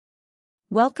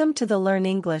Welcome to the Learn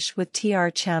English with TR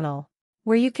channel,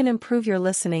 where you can improve your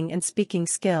listening and speaking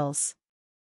skills.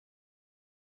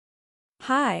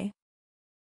 Hi,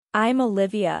 I'm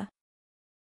Olivia.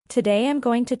 Today I'm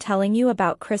going to telling you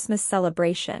about Christmas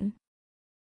celebration.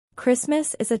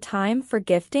 Christmas is a time for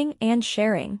gifting and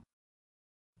sharing.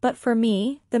 But for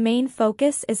me, the main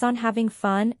focus is on having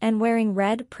fun and wearing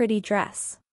red pretty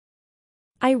dress.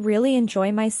 I really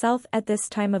enjoy myself at this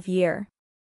time of year.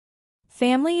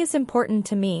 Family is important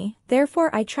to me, therefore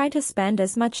I try to spend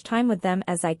as much time with them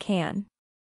as I can.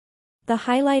 The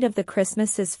highlight of the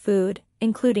Christmas is food,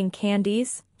 including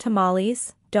candies,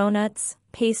 tamales, donuts,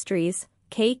 pastries,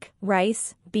 cake,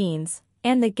 rice, beans,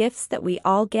 and the gifts that we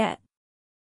all get.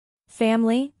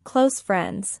 Family, close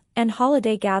friends, and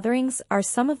holiday gatherings are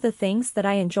some of the things that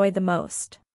I enjoy the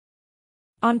most.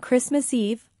 On Christmas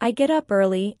Eve, I get up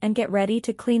early and get ready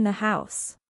to clean the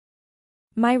house.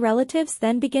 My relatives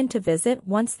then begin to visit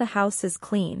once the house is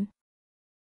clean.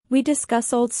 We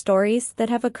discuss old stories that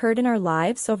have occurred in our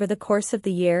lives over the course of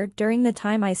the year during the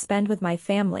time I spend with my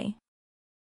family.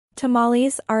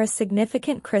 Tamales are a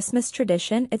significant Christmas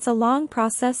tradition. It's a long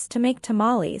process to make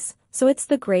tamales, so it's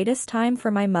the greatest time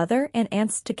for my mother and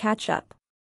aunts to catch up.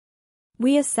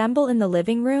 We assemble in the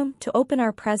living room to open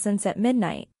our presents at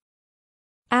midnight.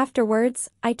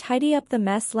 Afterwards, I tidy up the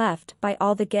mess left by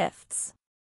all the gifts.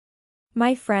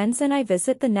 My friends and I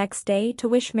visit the next day to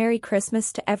wish Merry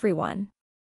Christmas to everyone.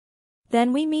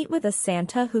 Then we meet with a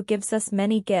Santa who gives us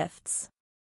many gifts.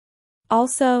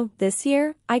 Also, this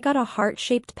year, I got a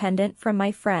heart-shaped pendant from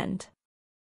my friend.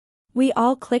 We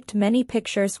all clicked many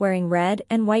pictures wearing red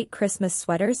and white Christmas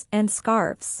sweaters and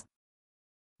scarves.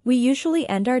 We usually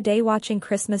end our day watching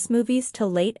Christmas movies till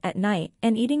late at night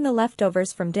and eating the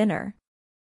leftovers from dinner.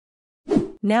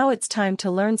 Now it's time to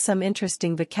learn some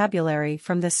interesting vocabulary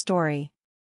from this story.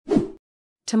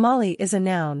 Tamale is a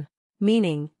noun,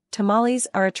 meaning, tamales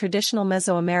are a traditional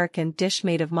Mesoamerican dish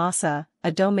made of masa,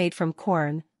 a dough made from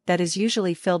corn, that is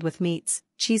usually filled with meats,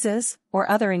 cheeses, or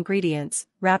other ingredients,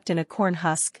 wrapped in a corn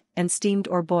husk, and steamed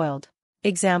or boiled.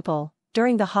 Example,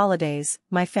 during the holidays,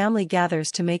 my family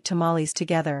gathers to make tamales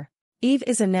together. Eve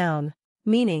is a noun,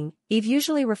 meaning, Eve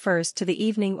usually refers to the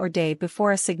evening or day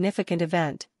before a significant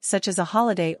event, such as a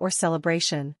holiday or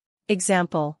celebration.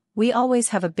 Example, we always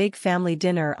have a big family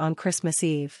dinner on Christmas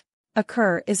Eve.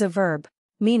 Occur is a verb,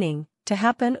 meaning, to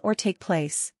happen or take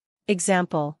place.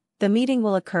 Example, the meeting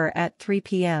will occur at 3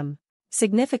 p.m.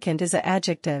 Significant is an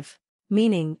adjective,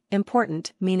 meaning,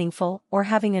 important, meaningful, or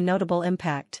having a notable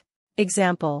impact.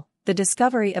 Example, the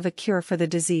discovery of a cure for the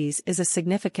disease is a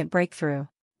significant breakthrough.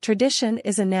 Tradition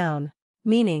is a noun,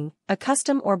 meaning, a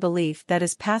custom or belief that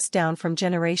is passed down from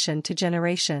generation to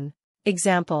generation.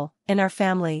 Example, in our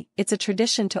family, it's a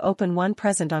tradition to open one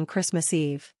present on Christmas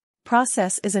Eve.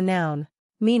 Process is a noun,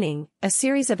 meaning, a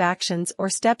series of actions or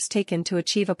steps taken to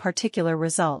achieve a particular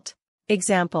result.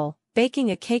 Example,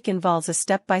 baking a cake involves a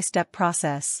step-by-step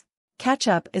process. Catch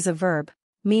up is a verb,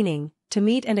 meaning, to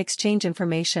meet and exchange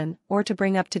information or to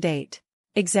bring up to date.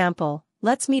 Example,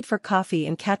 let's meet for coffee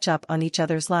and catch up on each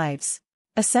other's lives.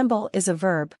 Assemble is a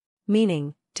verb,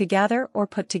 meaning, to gather or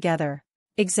put together.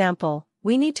 Example,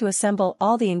 we need to assemble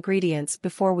all the ingredients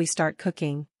before we start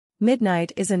cooking.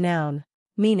 Midnight is a noun,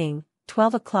 meaning,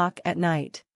 12 o'clock at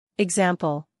night.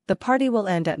 Example, the party will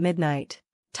end at midnight.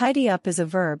 Tidy up is a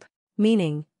verb,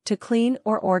 meaning, to clean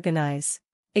or organize.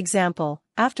 Example,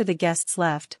 after the guests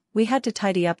left, we had to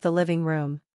tidy up the living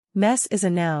room. Mess is a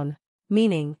noun,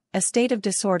 meaning, a state of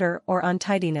disorder or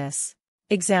untidiness.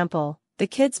 Example, the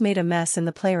kids made a mess in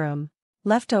the playroom.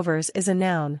 Leftovers is a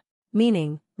noun,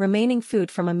 meaning, remaining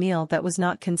food from a meal that was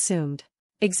not consumed.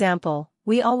 Example,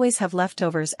 we always have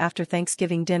leftovers after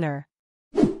Thanksgiving dinner.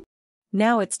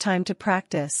 Now it's time to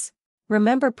practice.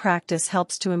 Remember, practice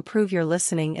helps to improve your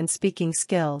listening and speaking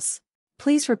skills.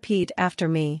 Please repeat after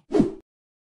me.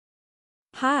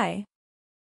 Hi,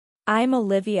 I'm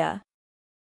Olivia.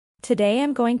 Today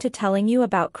I'm going to telling you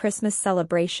about Christmas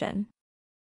celebration.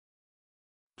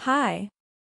 Hi,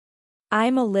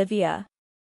 I'm Olivia.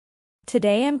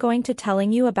 Today I'm going to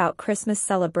telling you about Christmas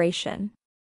celebration.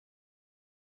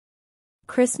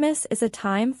 Christmas is a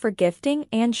time for gifting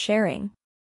and sharing.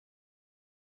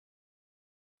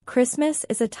 Christmas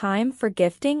is a time for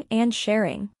gifting and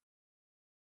sharing.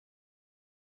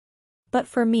 But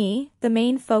for me, the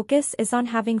main focus is on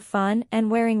having fun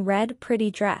and wearing red pretty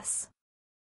dress.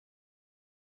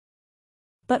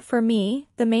 But for me,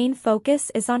 the main focus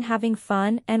is on having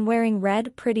fun and wearing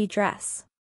red pretty dress.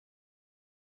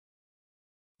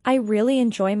 I really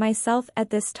enjoy myself at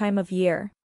this time of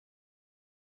year.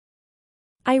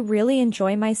 I really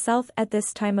enjoy myself at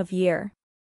this time of year.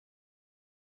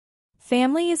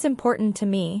 Family is important to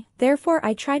me, therefore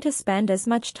I try to spend as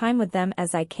much time with them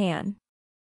as I can.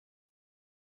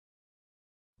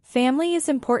 Family is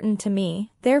important to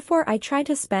me, therefore I try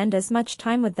to spend as much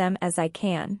time with them as I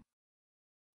can.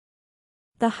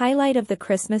 The highlight of the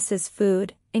Christmas is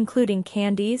food, including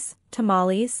candies,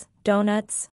 tamales,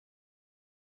 donuts.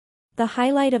 The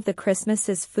highlight of the Christmas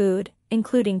is food,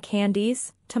 including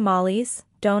candies, tamales,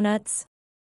 donuts,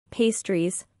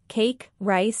 pastries, cake,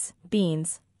 rice,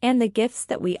 beans, and the gifts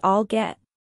that we all get.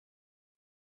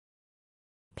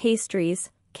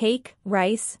 Pastries, cake,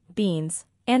 rice, beans,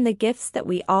 and the gifts that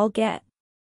we all get.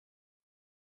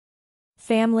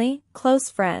 Family, close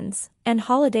friends, and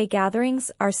holiday gatherings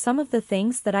are some of the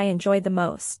things that I enjoy the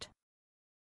most.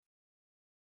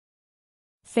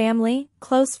 Family,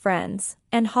 close friends,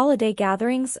 and holiday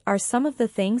gatherings are some of the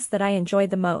things that I enjoy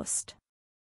the most.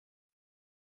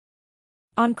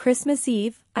 On Christmas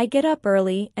Eve, I get up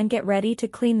early and get ready to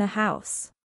clean the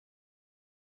house.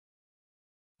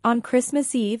 On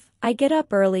Christmas Eve, I get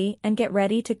up early and get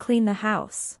ready to clean the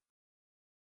house.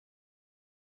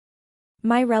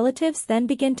 My relatives then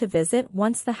begin to visit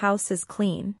once the house is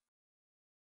clean.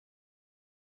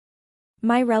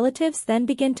 My relatives then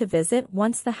begin to visit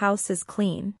once the house is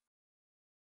clean.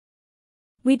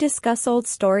 We discuss old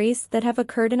stories that have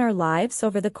occurred in our lives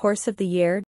over the course of the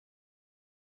year.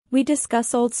 We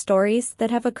discuss old stories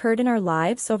that have occurred in our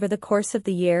lives over the course of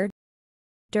the year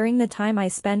during the time I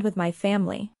spend with my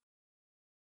family.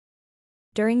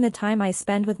 During the time I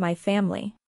spend with my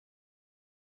family.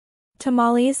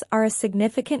 Tamales are a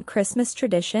significant Christmas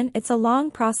tradition. It's a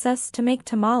long process to make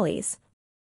tamales.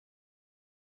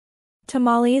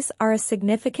 Tamales are a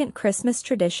significant Christmas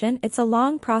tradition. It's a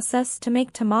long process to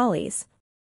make tamales.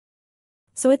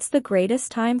 So it's the greatest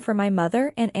time for my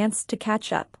mother and aunts to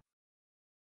catch up.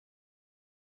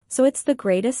 So it's the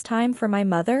greatest time for my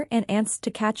mother and aunts to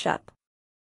catch up.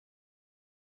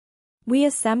 We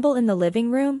assemble in the living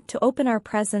room to open our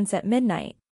presents at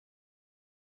midnight.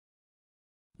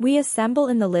 We assemble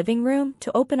in the living room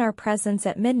to open our presents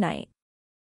at midnight.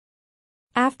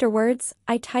 Afterwards,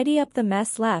 I tidy up the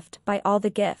mess left by all the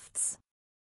gifts.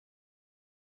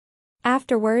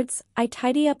 Afterwards, I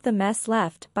tidy up the mess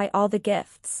left by all the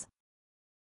gifts.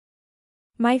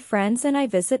 My friends and I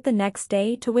visit the next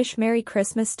day to wish Merry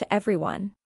Christmas to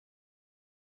everyone.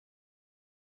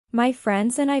 My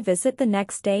friends and I visit the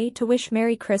next day to wish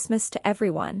Merry Christmas to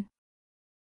everyone.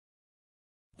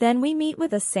 Then we meet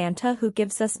with a Santa who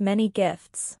gives us many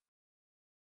gifts.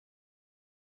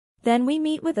 Then we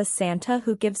meet with a Santa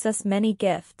who gives us many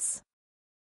gifts.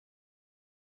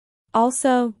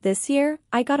 Also, this year,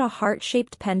 I got a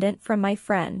heart-shaped pendant from my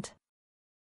friend.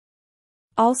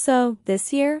 Also,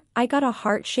 this year, I got a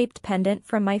heart-shaped pendant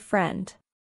from my friend.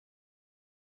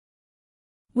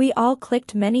 We all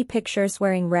clicked many pictures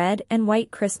wearing red and white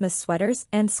Christmas sweaters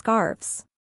and scarves.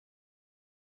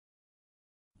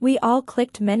 We all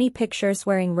clicked many pictures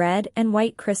wearing red and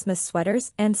white Christmas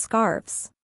sweaters and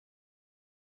scarves.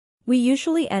 We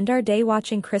usually end our day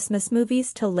watching Christmas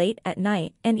movies till late at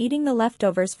night and eating the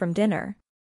leftovers from dinner.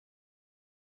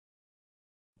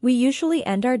 We usually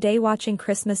end our day watching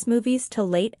Christmas movies till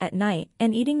late at night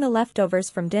and eating the leftovers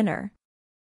from dinner.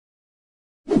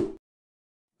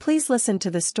 Please listen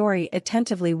to the story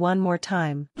attentively one more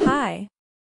time. Hi.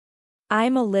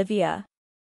 I'm Olivia.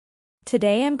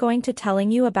 Today I'm going to telling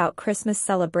you about Christmas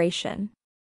celebration.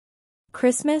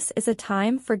 Christmas is a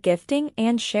time for gifting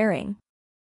and sharing.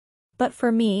 But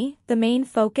for me, the main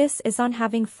focus is on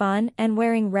having fun and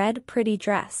wearing red pretty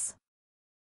dress.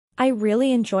 I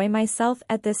really enjoy myself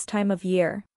at this time of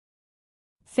year.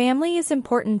 Family is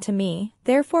important to me,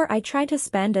 therefore I try to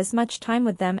spend as much time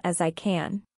with them as I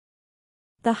can.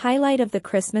 The highlight of the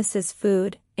Christmas is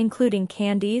food, including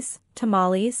candies,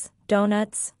 tamales,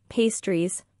 donuts,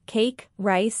 pastries, cake,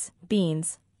 rice,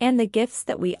 beans, and the gifts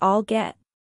that we all get.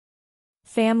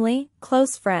 Family,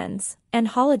 close friends, and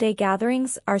holiday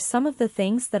gatherings are some of the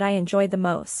things that I enjoy the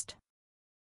most.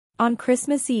 On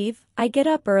Christmas Eve, I get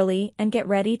up early and get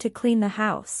ready to clean the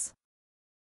house.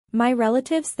 My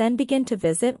relatives then begin to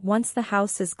visit once the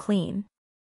house is clean.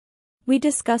 We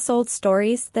discuss old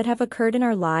stories that have occurred in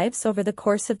our lives over the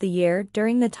course of the year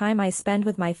during the time I spend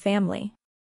with my family.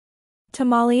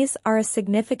 Tamales are a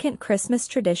significant Christmas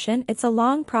tradition. It's a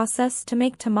long process to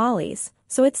make tamales,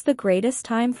 so it's the greatest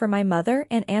time for my mother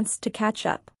and aunts to catch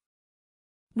up.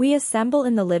 We assemble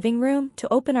in the living room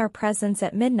to open our presents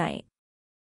at midnight.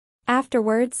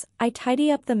 Afterwards, I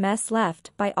tidy up the mess left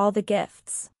by all the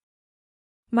gifts.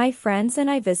 My friends and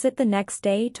I visit the next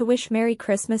day to wish Merry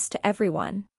Christmas to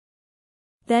everyone.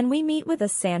 Then we meet with a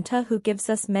Santa who gives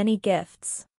us many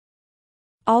gifts.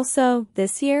 Also,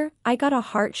 this year, I got a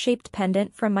heart-shaped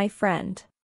pendant from my friend.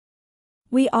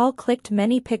 We all clicked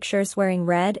many pictures wearing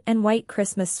red and white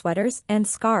Christmas sweaters and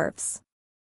scarves.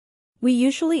 We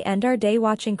usually end our day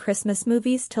watching Christmas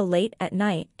movies till late at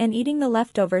night and eating the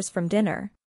leftovers from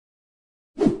dinner.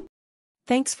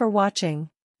 Thanks for watching.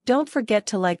 Don't forget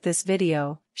to like this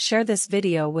video, share this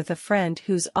video with a friend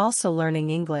who's also learning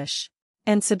English,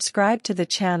 and subscribe to the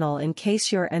channel in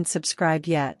case you're unsubscribed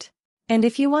yet. And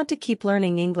if you want to keep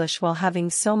learning English while having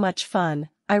so much fun,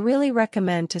 I really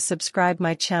recommend to subscribe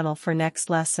my channel for next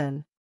lesson.